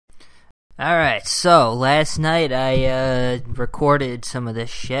Alright, so last night I recorded some of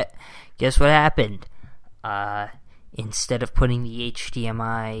this shit. Guess what happened? Instead of putting the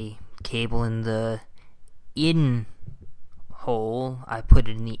HDMI cable in the in hole, I put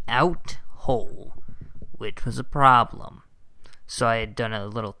it in the out hole, which was a problem. So I had done a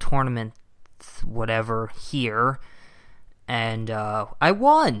little tournament, whatever, here, and I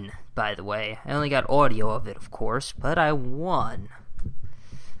won, by the way. I only got audio of it, of course, but I won.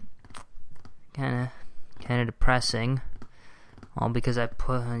 Kinda depressing. All because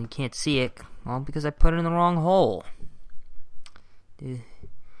you can't see it. All because I put it in the wrong hole. Dude,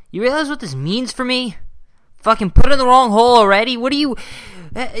 you realize what this means for me? Fucking put it in the wrong hole already? What do you...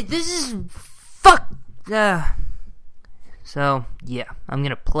 this is... Fuck! So, yeah. I'm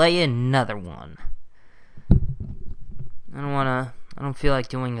gonna play another one. I don't feel like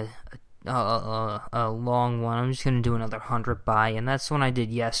doing a long one. I'm just gonna do another 100 buy-in. That's the one I did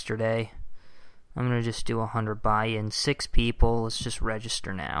yesterday. I'm going to just do 100 buy-in. 6 people. Let's just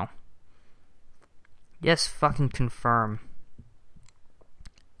register now. Yes, fucking confirm.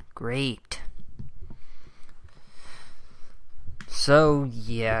 Great. So,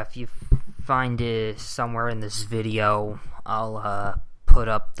 yeah, if you find it somewhere in this video, I'll put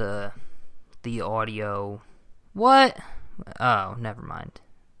up the audio. What? Oh, never mind.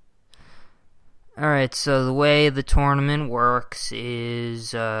 Alright, so the way the tournament works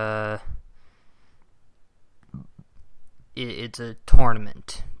is, it's a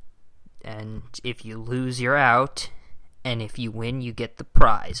tournament, and if you lose, you're out, and if you win, you get the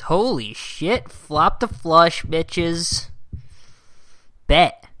prize. Holy shit, flop the flush, bitches.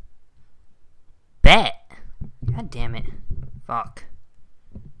 Bet. God damn it. Fuck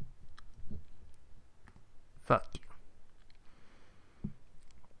you.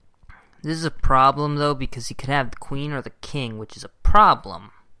 This is a problem, though, because you could have the queen or the king, which is a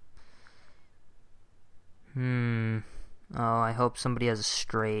problem. Oh, I hope somebody has a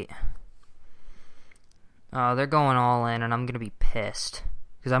straight. Oh, they're going all in, and I'm gonna be pissed.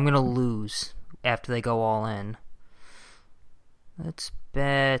 Because I'm gonna lose after they go all in. Let's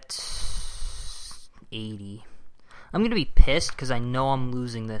bet 80. I'm gonna be pissed because I know I'm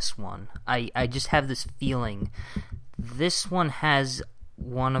losing this one. I just have this feeling. This one has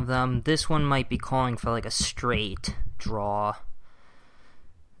one of them. This one might be calling for like a straight draw.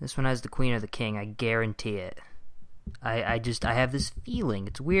 This one has the queen or the king, I guarantee it. I have this feeling.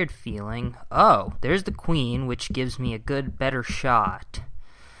 It's a weird feeling. Oh, there's the queen, which gives me a better shot.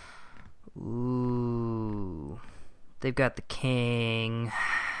 Ooh. They've got the king.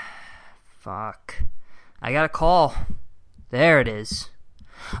 Fuck. I got a call. There it is.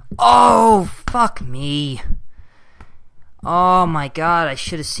 Oh, fuck me. Oh my god, I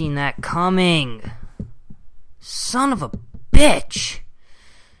should have seen that coming. Son of a bitch.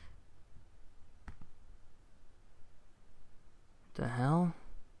 The hell?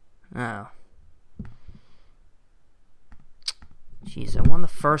 Oh. Jeez, I won the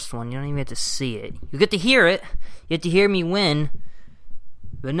first one. You don't even get to see it. You get to hear it. You get to hear me win.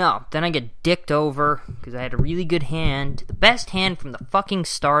 But no, then I get dicked over because I had a really good hand. The best hand from the fucking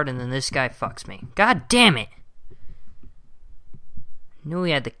start, and then this guy fucks me. God damn it. Knew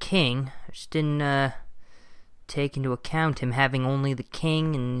he had the king. I just didn't take into account him having only the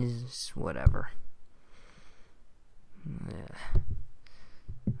king and his whatever.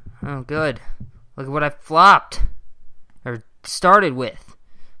 Oh, good. Look at what I flopped. Or started with.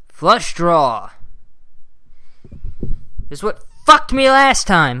 Flush draw. This is what fucked me last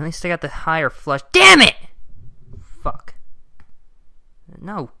time. At least I got the higher flush. Damn it! Fuck.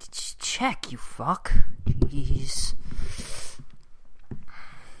 No, check, you fuck. Jeez.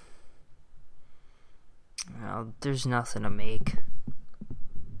 Well, there's nothing to make.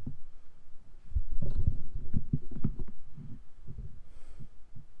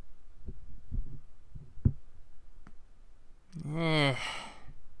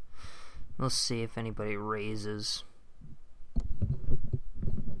 We'll see if anybody raises.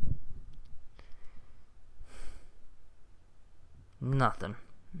 Nothing.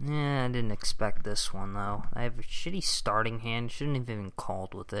 I didn't expect this one, though. I have a shitty starting hand. Shouldn't have even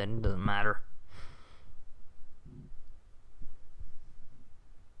called with it. It doesn't matter.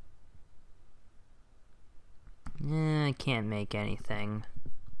 I can't make anything.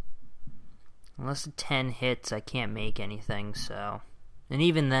 Unless the 10 hits, I can't make anything, so... And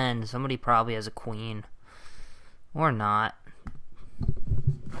even then, somebody probably has a queen. Or not.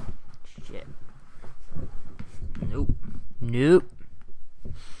 Shit. Nope.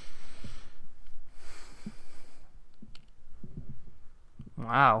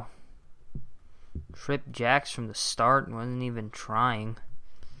 Wow. Trip jacks from the start, wasn't even trying.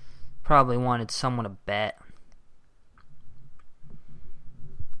 Probably wanted someone to bet.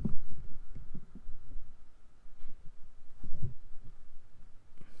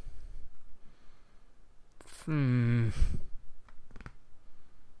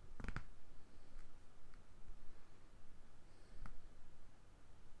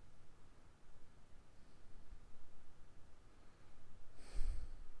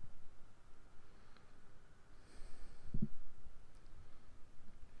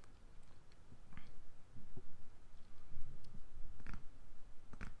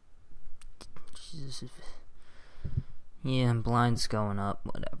 Jesus. Yeah, blind's going up,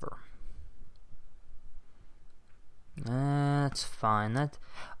 whatever. That's fine.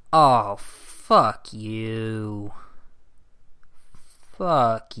 Oh, fuck you.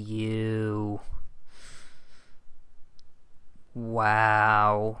 Fuck you.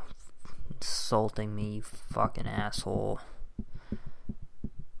 Wow. Insulting me, you fucking asshole.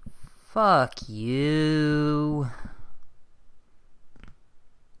 Fuck you.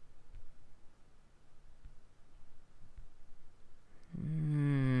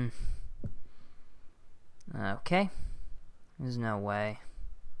 Okay. There's no way.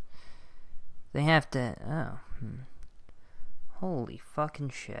 They have to... Oh. Holy fucking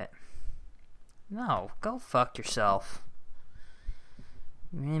shit. No, go fuck yourself.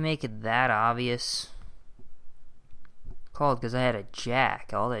 You really make it that obvious? Called because I had a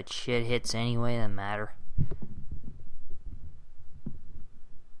jack. All that shit hits anyway, doesn't matter.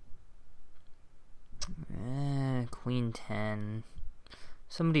 Queen 10.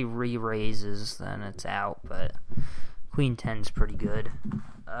 Somebody re-raises, then it's out, but Queen 10's pretty good.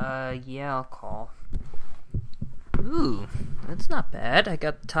 Yeah, I'll call. Ooh, that's not bad. I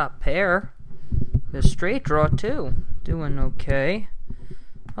got the top pair. The straight draw too. Doing okay.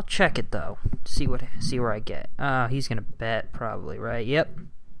 I'll check it though. See where I get. He's gonna bet probably, right? Yep.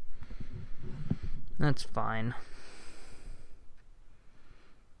 That's fine.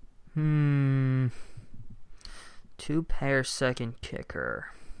 Two pair second kicker.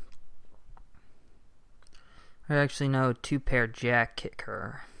 Or actually no, two pair jack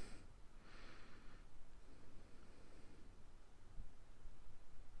kicker.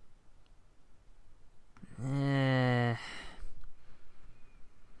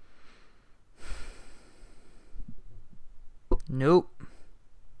 Nope.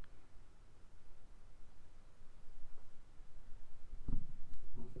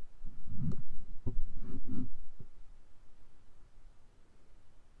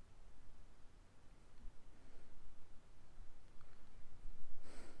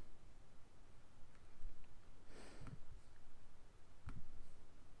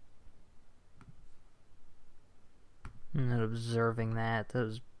 I'm not observing that. That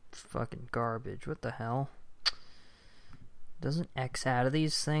was fucking garbage. What the hell? Doesn't X out of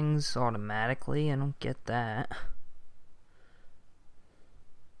these things automatically? I don't get that.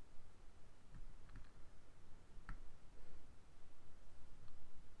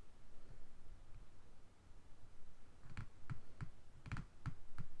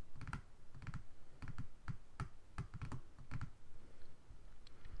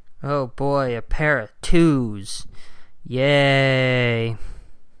 Oh boy, a pair of twos. Yay.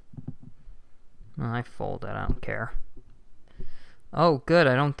 Well, I folded, I don't care. Oh, good,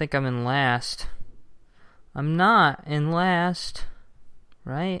 I don't think I'm in last. I'm not in last.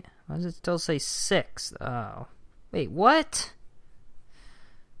 Right? Why does it still say 6th? Oh. Wait, what?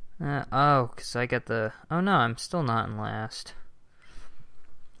 Oh, because I got the... Oh no, I'm still not in last.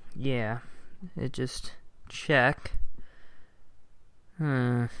 Yeah. It just... Check.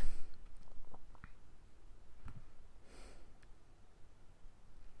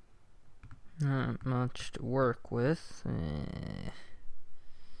 Not much to work with.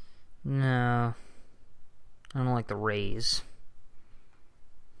 No. I don't like the raise.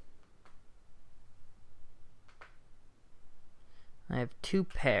 I have two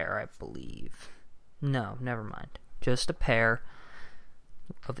pair, I believe. No, never mind. Just a pair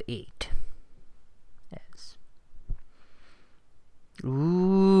of 8. Yes.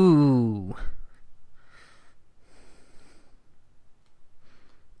 Ooh.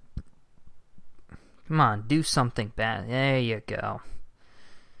 Come on, do something bad. There you go.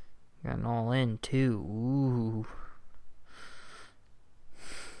 Got an all in too. Ooh.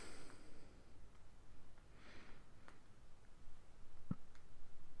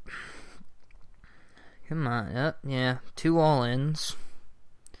 Come on. Yep, yeah. 2 all ins.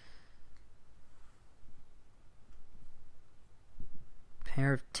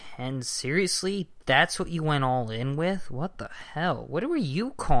 Pair of 10s. Seriously? That's what you went all in with? What the hell? What were you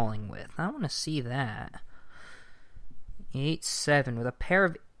calling with? I want to see that. 8-7 with a pair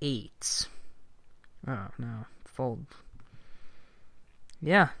of eights. Oh, no. Fold.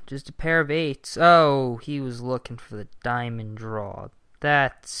 Yeah, just a pair of eights. Oh, he was looking for the diamond draw.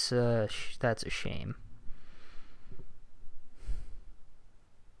 That's a shame.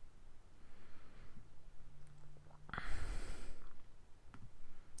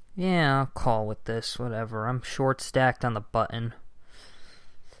 Yeah, I'll call with this, whatever. I'm short stacked on the button.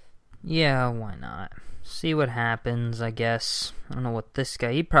 Yeah, why not? See what happens, I guess. I don't know what this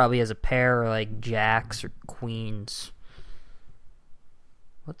guy... He probably has a pair of, like, jacks or queens.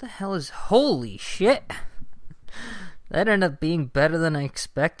 What the hell is... Holy shit! That ended up being better than I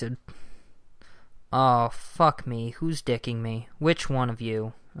expected. Oh, fuck me. Who's dicking me? Which one of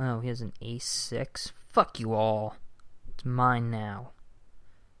you? Oh, he has an ace-6. Fuck you all. It's mine now.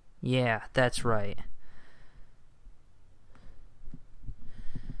 Yeah, that's right.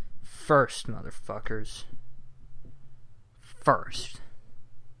 First, motherfuckers. First.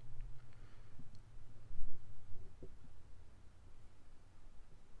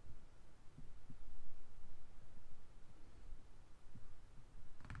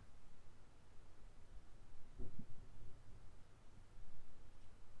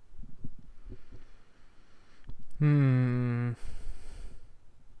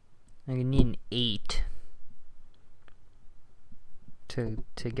 I need an 8 to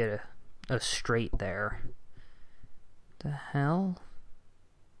get a straight there. The hell?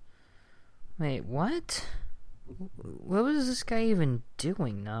 Wait, what? What was this guy even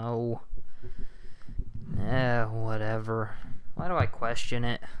doing? No. Whatever. Why do I question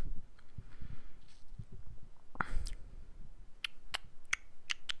it?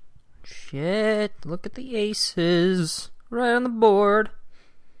 Shit, look at the aces. Right on the board.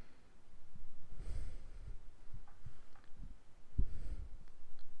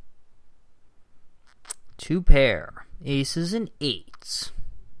 Two pair. Aces and eights.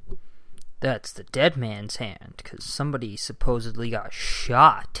 That's the dead man's hand, because somebody supposedly got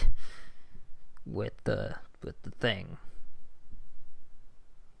shot with the thing.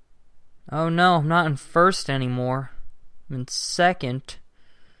 Oh no, I'm not in first anymore. I'm in second.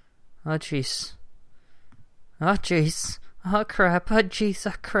 Oh jeez. Oh jeez. Oh crap. Oh jeez.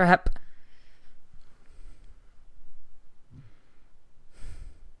 Oh crap.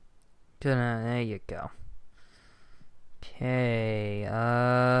 There you go. Okay,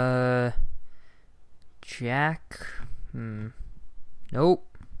 Jack.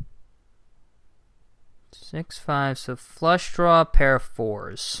 Nope. 6-5, so flush draw, pair of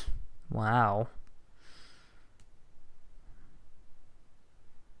 4s. Wow.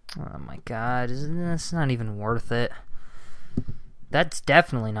 Oh my god, that's not even worth it. That's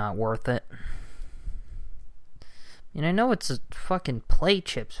definitely not worth it. And I know it's a fucking play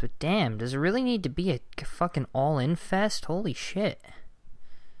chips, but damn, does it really need to be a fucking all-in fest? Holy shit.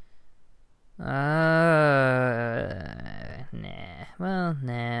 Nah. Well,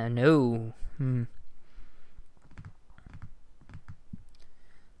 nah, no.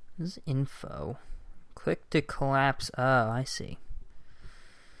 This is info. Click to collapse. Oh, I see.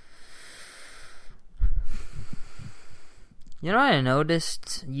 You know what I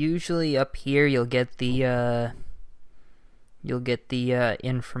noticed? Usually up here you'll get the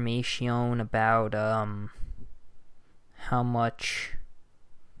information about how much,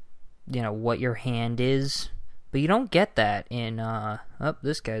 what your hand is, but you don't get that in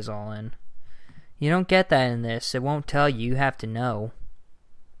this guy's all in. You don't get that in this. It won't tell you. You have to know.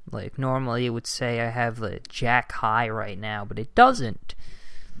 Like normally it would say I have the jack high right now, but it doesn't.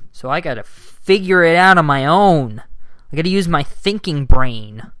 So I gotta figure it out on my own. I gotta use my thinking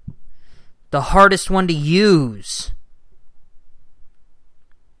brain. The hardest one to use.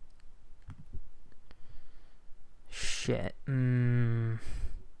 Shit.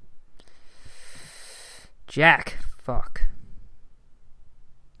 Jack. Fuck.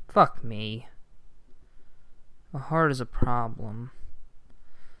 Fuck me. The heart is a problem.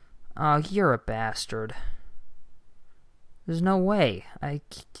 Oh, you're a bastard. There's no way.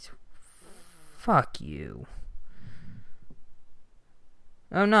 Fuck you.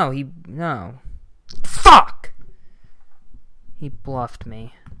 Oh no, no. Fuck! He bluffed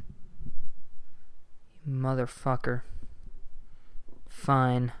me. You motherfucker.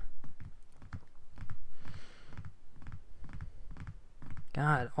 Fine.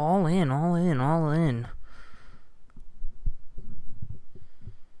 God, all in, all in, all in.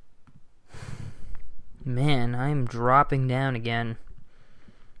 Man, I'm dropping down again.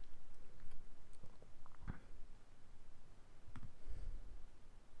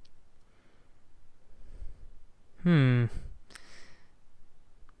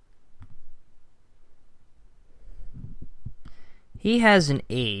 He has an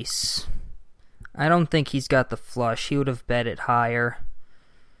ace. I don't think he's got the flush. He would have bet it higher.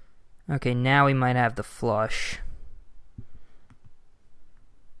 Okay, now he might have the flush.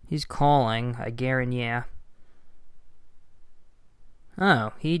 He's calling, I guarantee. Yeah.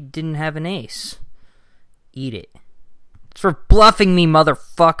 Oh, he didn't have an ace. Eat it. It's for bluffing me,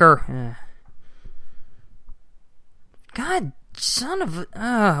 motherfucker. God, son of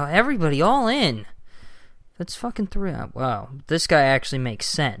a... everybody all in. That's fucking 3. Wow, this guy actually makes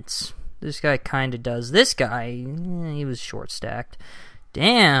sense. This guy kind of does. This guy, he was short-stacked.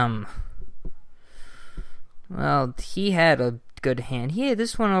 Damn. Well, he had a good hand.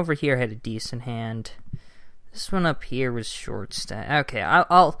 This one over here had a decent hand. This one up here was short-stacked. Okay,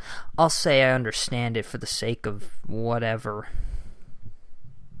 I'll say I understand it for the sake of whatever.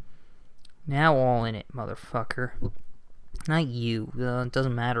 Now all in it, motherfucker. Not you. It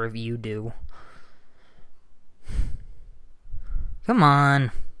doesn't matter if you do. Come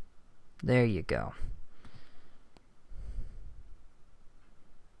on. There you go.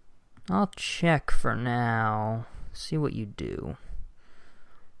 I'll check for now. See what you do.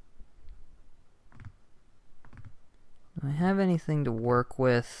 Do I have anything to work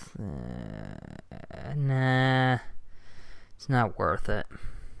with? Nah. It's not worth it.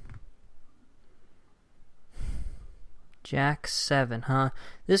 Jack 7, huh?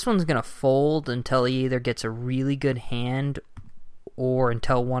 This one's gonna fold until he either gets a really good hand or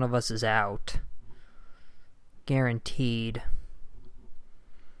until one of us is out. Guaranteed.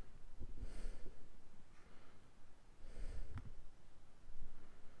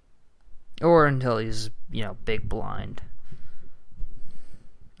 Or until he's, big blind.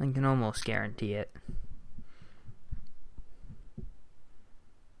 I can almost guarantee it.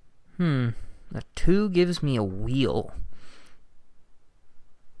 A 2 gives me a wheel.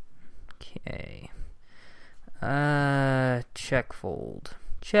 Okay. Check fold.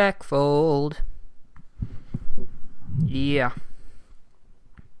 Check fold. Yeah.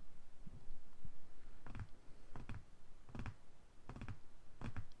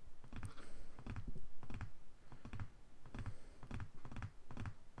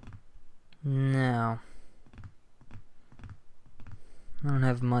 No. I don't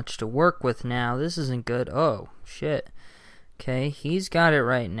have much to work with now. This isn't good. Oh, shit. Okay, he's got it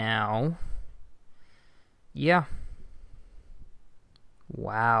right now. Yeah.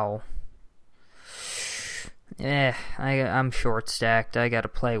 Wow. I'm short stacked. I gotta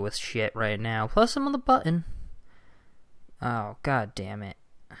play with shit right now. Plus I'm on the button. Oh, god damn it.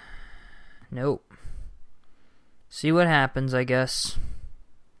 Nope. See what happens, I guess.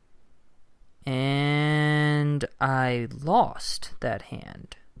 And I lost that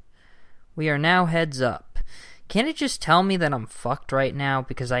hand. We are now heads up. Can't it just tell me that I'm fucked right now?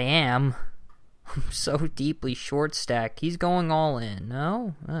 Because I am. I'm so deeply short stacked. He's going all in.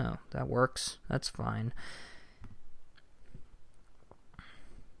 No? Oh, that works. That's fine.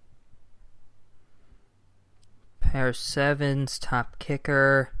 Pair of 7s, top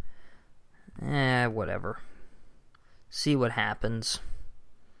kicker. Whatever. See what happens.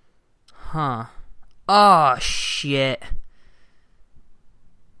 Huh. Oh, shit.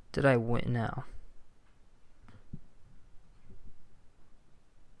 Did I win? No.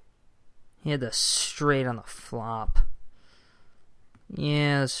 He had the straight on the flop.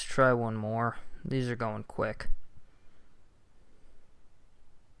 Yeah, let's try one more. These are going quick.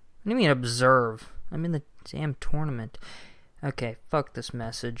 What do you mean observe? I'm in the damn tournament. Okay, fuck this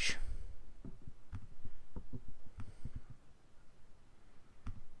message.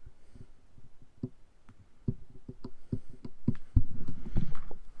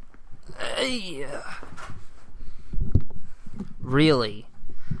 Really?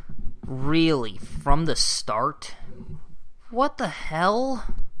 Really? From the start? What the hell?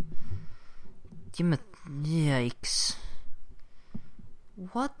 Yikes.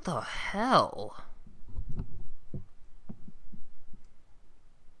 What the hell?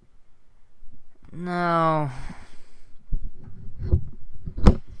 No.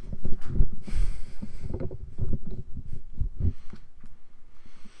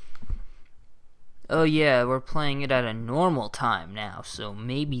 Oh yeah, we're playing it at a normal time now, so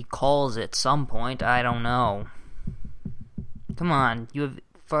maybe calls at some point, I don't know. Come on, you have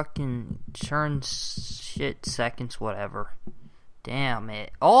fucking turns, shit, seconds, whatever. Damn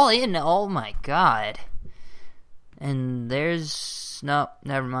it. All in, oh my god. And there's, no,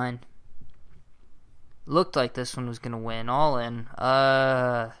 never mind. Looked like this one was gonna win, all in.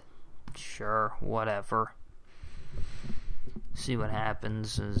 Sure, whatever. See what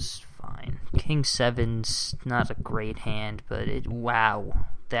happens is fine. King 7's not a great hand, but wow,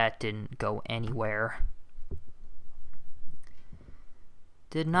 that didn't go anywhere.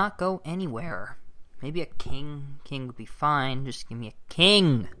 did not go anywhere. Maybe a king. King would be fine. Just give me a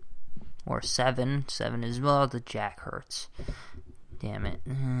king. Or 7. 7 as well. The jack hurts. Damn it.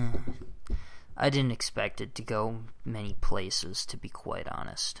 I didn't expect it to go many places, to be quite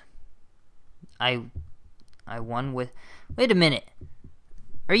honest. I won with... Wait a minute.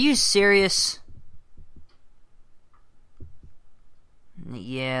 Are you serious?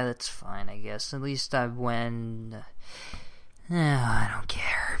 Yeah, that's fine, I guess. At least I win. I don't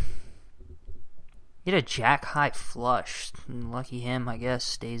care. Get a jack high flush. Lucky him, I guess.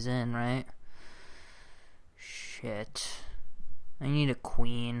 Stays in, right? Shit. I need a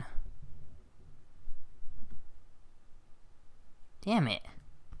queen. Damn it.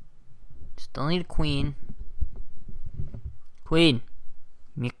 Still need a queen. Queen.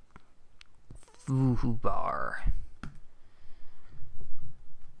 Bar.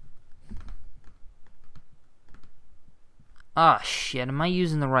 Ah, shit. Am I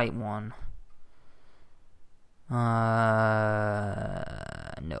using the right one? No.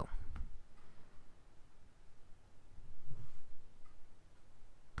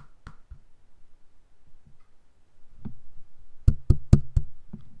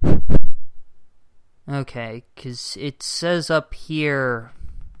 Okay, because it says up here,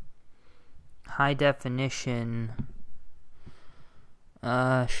 high definition.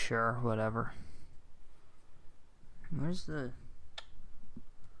 Sure, whatever. Where's the...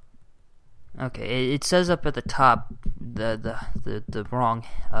 Okay, it says up at the top the wrong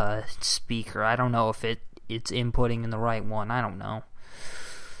speaker. I don't know if it's inputting in the right one. I don't know.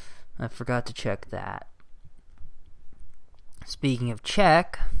 I forgot to check that. Speaking of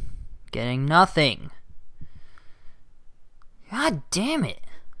check, getting nothing. God damn it.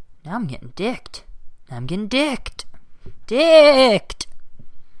 Now I'm getting dicked. Dicked!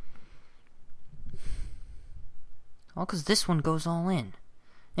 All because this one goes all in.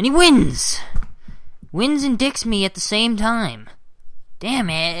 And he wins! Wins and dicks me at the same time. Damn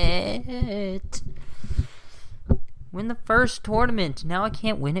it! Win the first tournament. Now I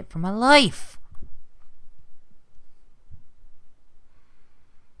can't win it for my life.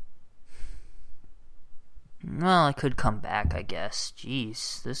 Well, I could come back, I guess.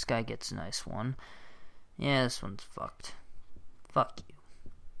 Jeez, this guy gets a nice one. Yeah, this one's fucked. Fuck you.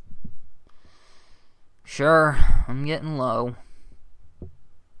 Sure, I'm getting low.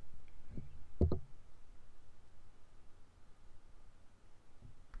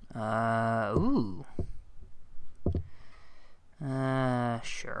 Ooh.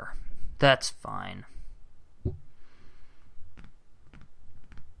 Sure. That's fine.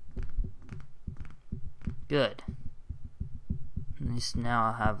 Good. At least now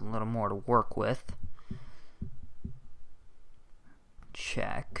I'll have a little more to work with.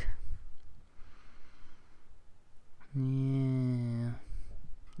 Check. Yeah.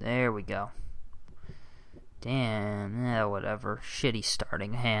 There we go. Damn, whatever. Shitty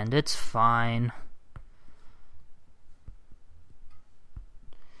starting hand. It's fine.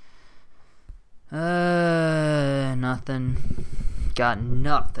 Nothing. Got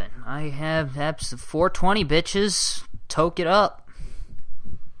nothing. I have 420, bitches. Toke it up.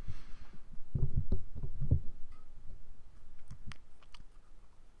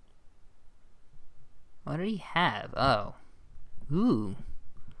 What did he have? Oh. Ooh.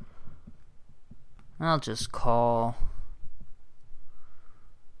 I'll just call.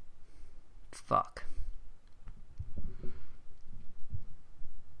 Fuck.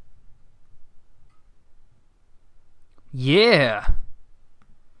 Yeah.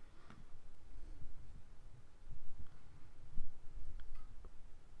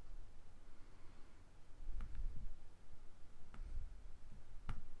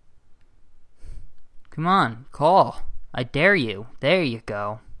 Come on, call. I dare you. There you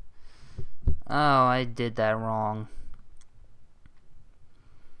go. Oh, I did that wrong.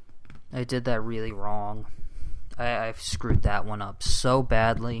 I did that really wrong. I've screwed that one up so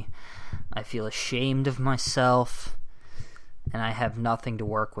badly. I feel ashamed of myself. And I have nothing to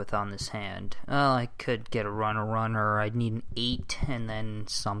work with on this hand. Well, I could get a runner. I'd need an 8 and then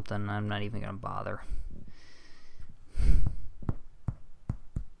something. I'm not even going to bother.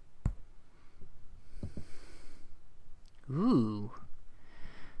 Ooh.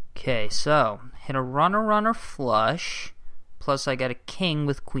 Okay, so hit a runner flush. Plus I got a king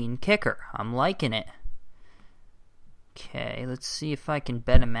with queen kicker. I'm liking it. Okay, let's see if I can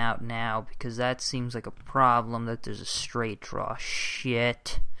bet him out now, because that seems like a problem that there's a straight draw.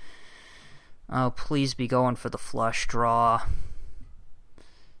 Shit. Oh, please be going for the flush draw.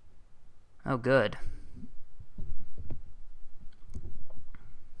 Oh, good.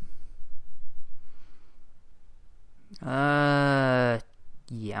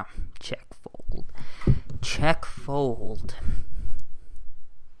 Yeah, check fold. Check fold.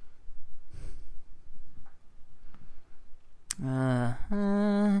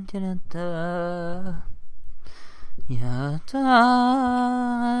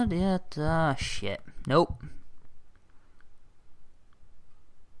 Shit. Nope.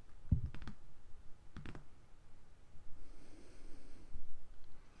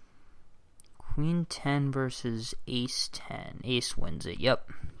 Queen 10 versus Ace 10. Ace wins it.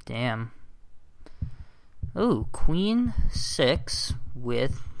 Yep. Damn. Ooh, Queen 6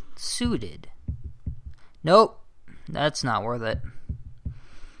 with suited. Nope. That's not worth it.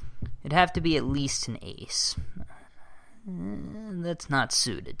 It'd have to be at least an ace. That's not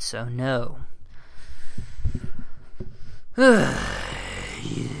suited, so no.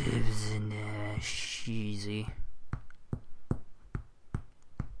 Easy.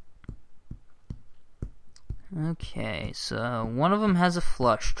 Okay, so one of them has a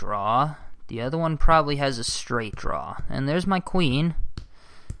flush draw. The other one probably has a straight draw. And there's my queen.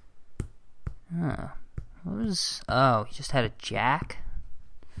 Oh, he just had a jack?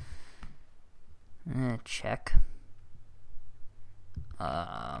 Check.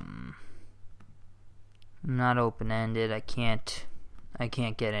 Not open-ended. I can't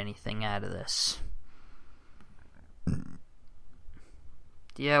get anything out of this.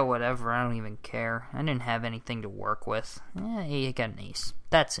 Yeah, whatever. I don't even care. I didn't have anything to work with. I got an ace.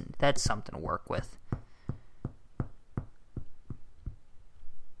 That's something to work with.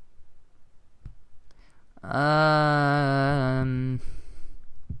 Oh,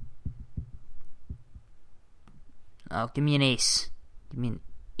 give me an ace. Give me an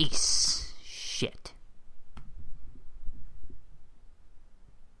ace. Shit.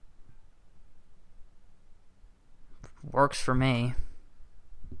 Works for me.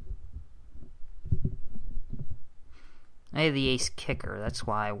 I had the ace kicker. That's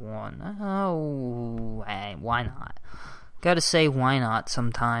why I won. Oh, why not? Gotta say why not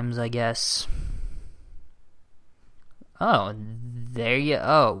sometimes, I guess. Oh, there you...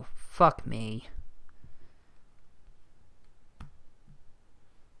 Oh, fuck me.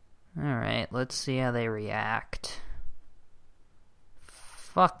 Alright, let's see how they react.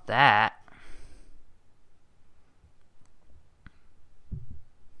 Fuck that.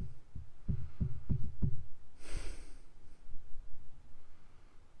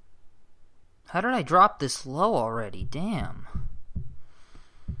 How did I drop this low already? Damn.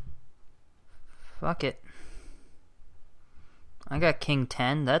 Fuck it. I got king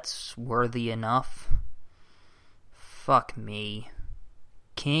 10. That's worthy enough. Fuck me.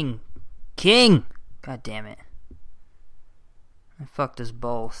 King. God damn it. I fucked us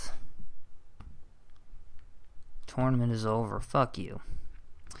both. Tournament is over. Fuck you.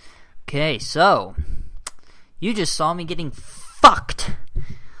 Okay, so you just saw me getting fucked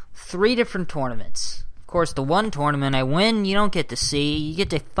 3 different tournaments. Of course, the one tournament I win, you don't get to see. You get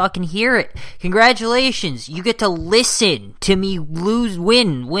to fucking hear it. Congratulations. You get to listen to me lose,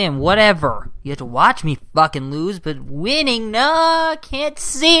 win, whatever. You get to watch me fucking lose, but winning, no, can't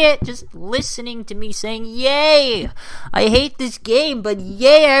see it. Just listening to me saying, yay, I hate this game, but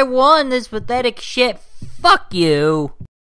yay, I won this pathetic shit. Fuck you.